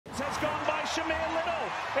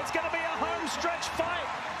It's going to be a home stretch fight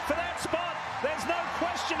for that spot. There's no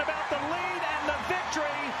question about the lead and the victory.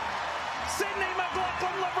 Sydney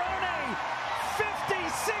McLaughlin-Levrone,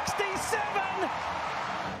 50-67.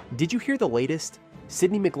 Did you hear the latest?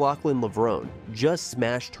 Sydney McLaughlin-Levrone just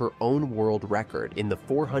smashed her own world record in the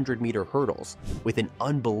 400-meter hurdles with an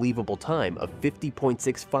unbelievable time of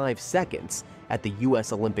 50.65 seconds at the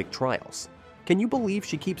US Olympic trials. Can you believe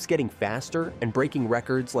she keeps getting faster and breaking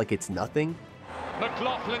records like it's nothing?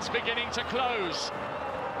 McLaughlin's beginning to close.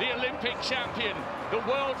 The Olympic champion, the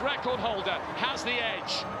world record holder, has the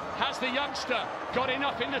edge. Has the youngster got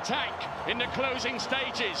enough in the tank in the closing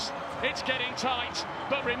stages? It's getting tight,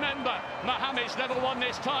 but remember, Mohamed's never won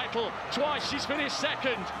this title. Twice she's finished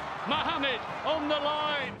second. Mohamed on the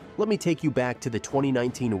line. Let me take you back to the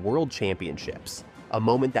 2019 World Championships, a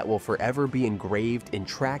moment that will forever be engraved in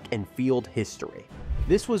track and field history.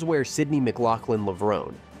 This was where Sydney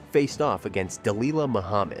McLaughlin-Levrone faced off against Dalilah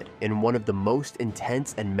Muhammad in one of the most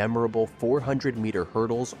intense and memorable 400-meter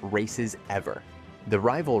hurdles races ever. The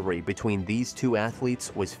rivalry between these two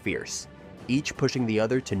athletes was fierce, each pushing the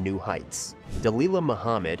other to new heights. Dalilah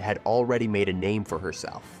Muhammad had already made a name for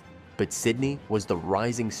herself, but Sydney was the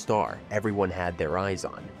rising star everyone had their eyes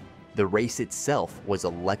on. The race itself was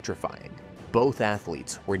electrifying. Both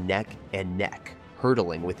athletes were neck and neck,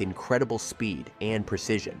 hurdling with incredible speed and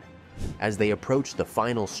precision. As they approached the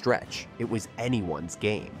final stretch, it was anyone's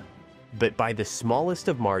game. But by the smallest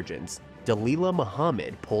of margins, Dalilah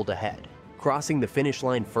Muhammad pulled ahead, crossing the finish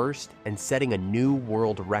line first and setting a new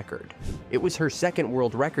world record. It was her second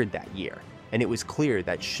world record that year, and it was clear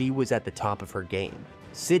that she was at the top of her game.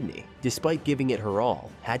 Sydney, despite giving it her all,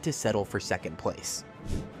 had to settle for second place.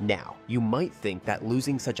 Now, you might think that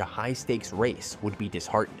losing such a high-stakes race would be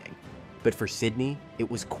disheartening, but for Sydney, it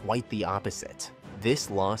was quite the opposite. This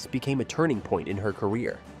loss became a turning point in her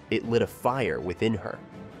career. It lit a fire within her,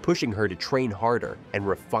 pushing her to train harder and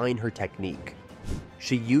refine her technique.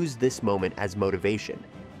 She used this moment as motivation,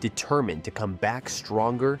 determined to come back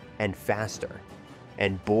stronger and faster.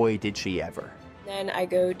 And boy, did she ever. Then I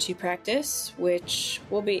go to practice, which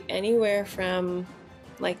will be anywhere from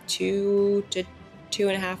like 2 to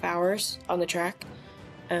 2.5 hours on the track.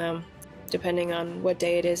 Depending on what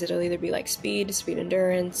day it is, it'll either be like speed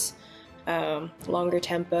endurance, longer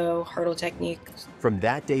tempo, hurdle technique. From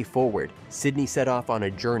that day forward, Sydney set off on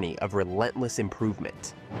a journey of relentless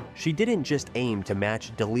improvement. She didn't just aim to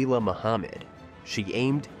match Dalilah Muhammad, she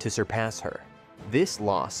aimed to surpass her. This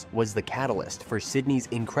loss was the catalyst for Sydney's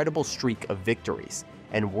incredible streak of victories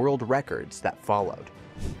and world records that followed.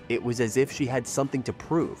 It was as if she had something to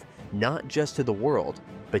prove, not just to the world,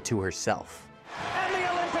 but to herself. And the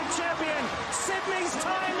Olympic champion, Sydney's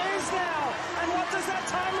time is now. And what does that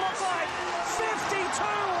time look like?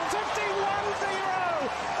 52-51-0.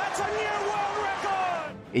 That's a new world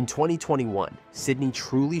record. In 2021, Sydney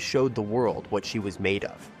truly showed the world what she was made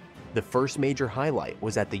of. The first major highlight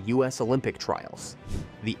was at the US Olympic trials.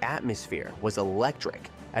 The atmosphere was electric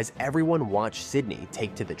as everyone watched Sydney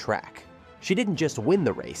take to the track. She didn't just win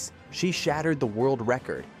the race, she shattered the world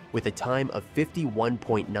record with a time of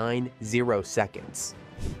 51.90 seconds.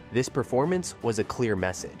 This performance was a clear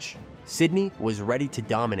message. Sydney was ready to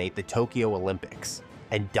dominate the Tokyo Olympics,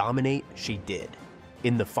 and dominate she did.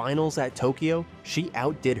 In the finals at Tokyo, she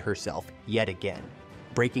outdid herself yet again,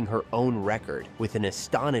 breaking her own record with an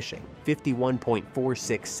astonishing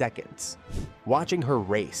 51.46 seconds. Watching her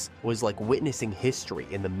race was like witnessing history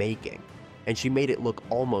in the making, and she made it look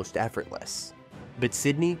almost effortless. But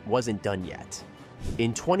Sydney wasn't done yet.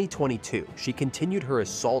 In 2022, she continued her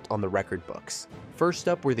assault on the record books. First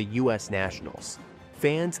up were the US Nationals.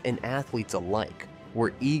 Fans and athletes alike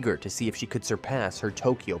were eager to see if she could surpass her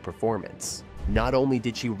Tokyo performance. Not only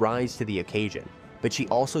did she rise to the occasion, but she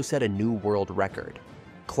also set a new world record,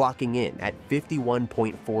 clocking in at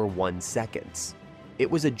 51.41 seconds.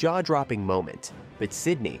 It was a jaw-dropping moment, but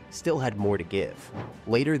Sydney still had more to give.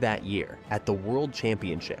 Later that year, at the World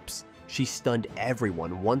Championships, she stunned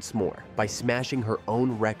everyone once more by smashing her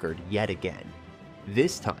own record yet again,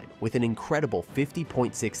 this time with an incredible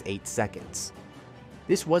 50.68 seconds.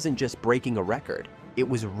 This wasn't just breaking a record, it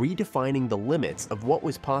was redefining the limits of what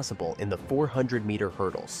was possible in the 400-meter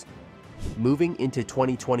hurdles. Moving into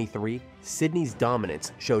 2023, Sydney's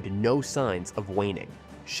dominance showed no signs of waning.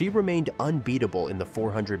 She remained unbeatable in the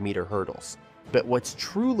 400-meter hurdles. But what's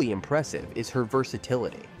truly impressive is her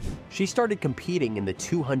versatility. She started competing in the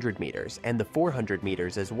 200 meters and the 400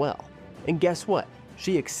 meters as well. And guess what?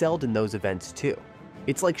 She excelled in those events too.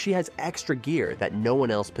 It's like she has extra gear that no one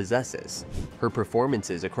else possesses. Her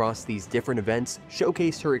performances across these different events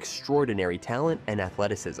showcased her extraordinary talent and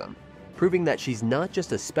athleticism, proving that she's not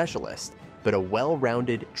just a specialist, but a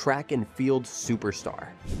well-rounded track and field superstar.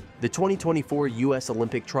 The 2024 US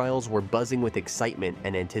Olympic trials were buzzing with excitement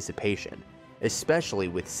and anticipation, especially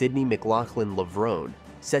with Sydney McLaughlin-Levrone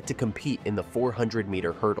set to compete in the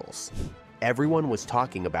 400-meter hurdles. Everyone was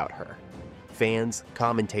talking about her. Fans,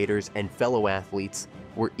 commentators, and fellow athletes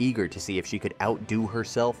were eager to see if she could outdo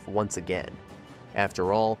herself once again.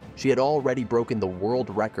 After all, she had already broken the world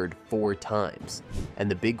record 4 times,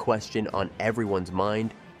 and the big question on everyone's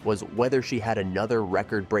mind was whether she had another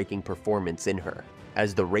record-breaking performance in her.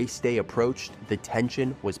 As the race day approached, the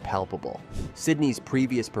tension was palpable. Sydney's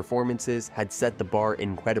previous performances had set the bar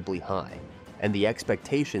incredibly high, and the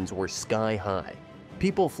expectations were sky high.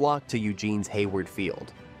 People flocked to Eugene's Hayward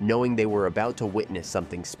Field, knowing they were about to witness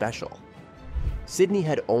something special. Sydney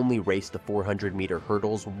had only raced the 400-meter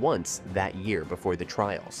hurdles once that year before the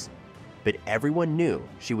trials, but everyone knew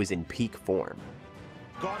she was in peak form.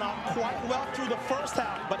 Gone out quite well through the first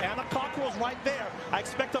half, but Anna Cockrell's right there. I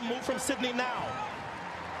expect a move from Sydney now.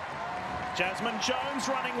 Jasmine Jones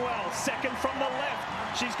running well, second from the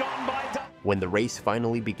left. She's gone by. When the race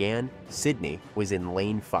finally began, Sydney was in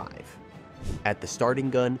lane 5. At the starting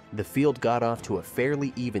gun, the field got off to a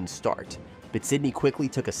fairly even start, but Sydney quickly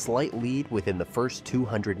took a slight lead within the first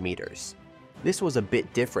 200 meters. This was a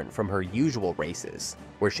bit different from her usual races,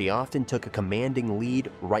 where she often took a commanding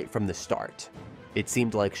lead right from the start. It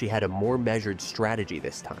seemed like she had a more measured strategy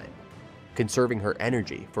this time, conserving her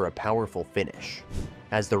energy for a powerful finish.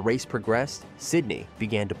 As the race progressed, Sydney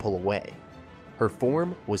began to pull away. Her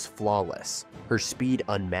form was flawless, her speed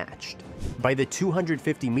unmatched. By the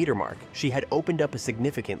 250-meter mark, she had opened up a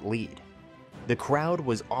significant lead. The crowd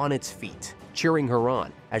was on its feet, cheering her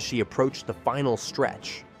on as she approached the final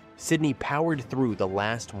stretch. Sydney powered through the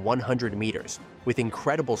last 100 meters with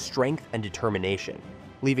incredible strength and determination,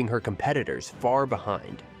 leaving her competitors far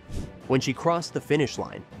behind. When she crossed the finish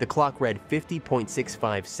line, the clock read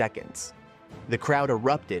 50.65 seconds. The crowd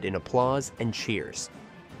erupted in applause and cheers.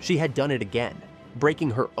 She had done it again,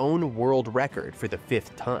 breaking her own world record for the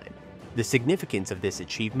 5th time. The significance of this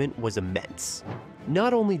achievement was immense.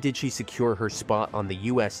 Not only did she secure her spot on the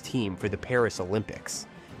US team for the Paris Olympics,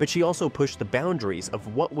 but she also pushed the boundaries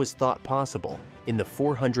of what was thought possible in the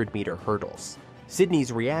 400-meter hurdles.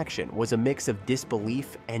 Sydney's reaction was a mix of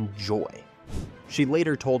disbelief and joy. She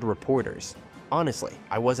later told reporters, "Honestly,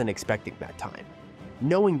 I wasn't expecting that time.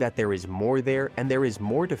 Knowing that there is more there and there is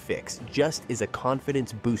more to fix just is a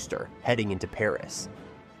confidence booster heading into Paris."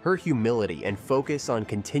 Her humility and focus on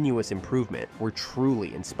continuous improvement were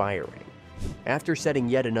truly inspiring. After setting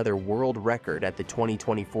yet another world record at the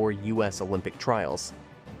 2024 US Olympic trials,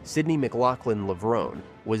 Sydney McLaughlin-Levrone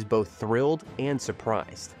was both thrilled and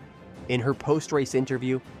surprised. In her post-race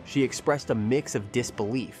interview, she expressed a mix of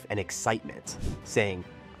disbelief and excitement, saying,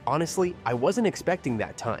 "Honestly, I wasn't expecting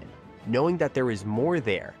that time. Knowing that there is more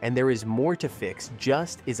there and there is more to fix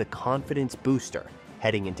just is a confidence booster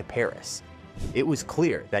heading into Paris." It was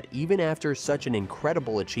clear that even after such an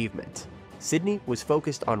incredible achievement, Sydney was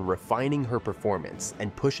focused on refining her performance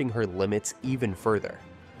and pushing her limits even further.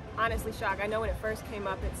 Honestly shocked. I know when it first came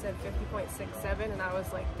up it said 50.67 and I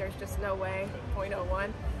was like, there's just no way,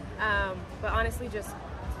 0.01. But honestly,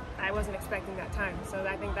 I wasn't expecting that time, so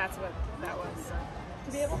I think that's what that was.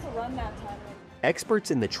 To be able to run that time.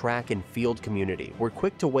 Experts in the track and field community were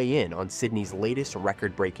quick to weigh in on Sydney's latest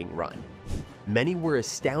record-breaking run. Many were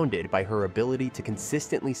astounded by her ability to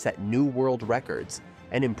consistently set new world records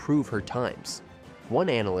and improve her times. One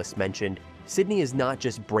analyst mentioned, "Sydney is not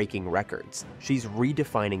just breaking records, she's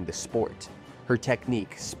redefining the sport. Her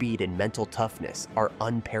technique, speed, and mental toughness are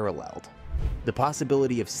unparalleled." The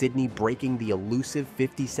possibility of Sydney breaking the elusive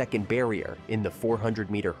 50-second barrier in the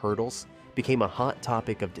 400-meter hurdles became a hot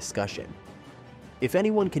topic of discussion. If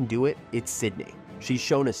anyone can do it, it's Sydney. She's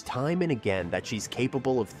shown us time and again that she's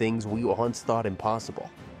capable of things we once thought impossible.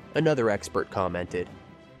 Another expert commented,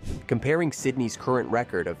 "Comparing Sydney's current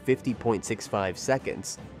record of 50.65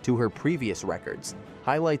 seconds to her previous records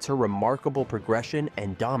highlights her remarkable progression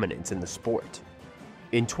and dominance in the sport."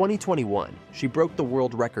 In 2021, she broke the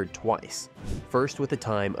world record twice, first with a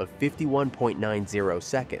time of 51.90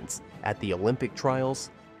 seconds at the Olympic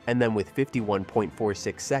trials, and then with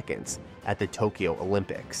 51.46 seconds at the Tokyo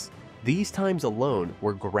Olympics. These times alone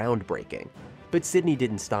were groundbreaking, but Sydney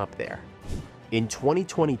didn't stop there. In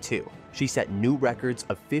 2022, she set new records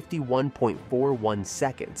of 51.41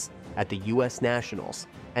 seconds at the US Nationals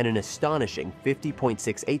and an astonishing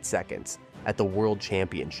 50.68 seconds at the World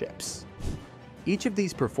Championships. Each of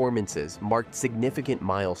these performances marked significant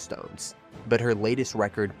milestones, but her latest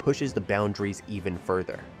record pushes the boundaries even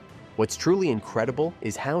further. What's truly incredible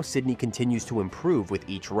is how Sydney continues to improve with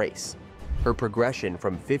each race. Her progression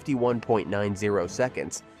from 51.90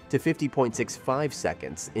 seconds to 50.65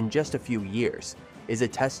 seconds in just a few years is a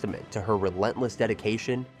testament to her relentless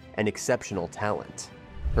dedication and exceptional talent.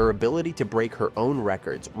 Her ability to break her own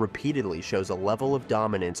records repeatedly shows a level of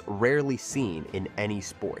dominance rarely seen in any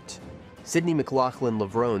sport. Sydney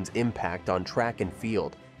McLaughlin-Levrone's impact on track and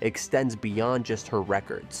field extends beyond just her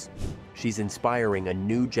records. She's inspiring a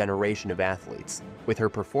new generation of athletes with her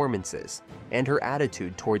performances and her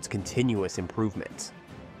attitude towards continuous improvement.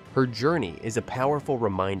 Her journey is a powerful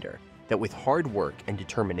reminder that with hard work and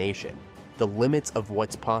determination, the limits of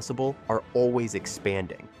what's possible are always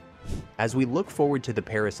expanding. As we look forward to the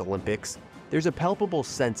Paris Olympics, there's a palpable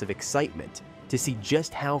sense of excitement to see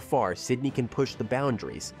just how far Sydney can push the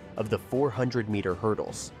boundaries of the 400-meter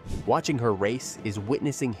hurdles. Watching her race is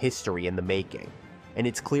witnessing history in the making, and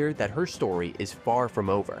it's clear that her story is far from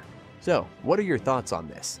over. So, what are your thoughts on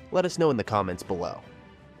this? Let us know in the comments below.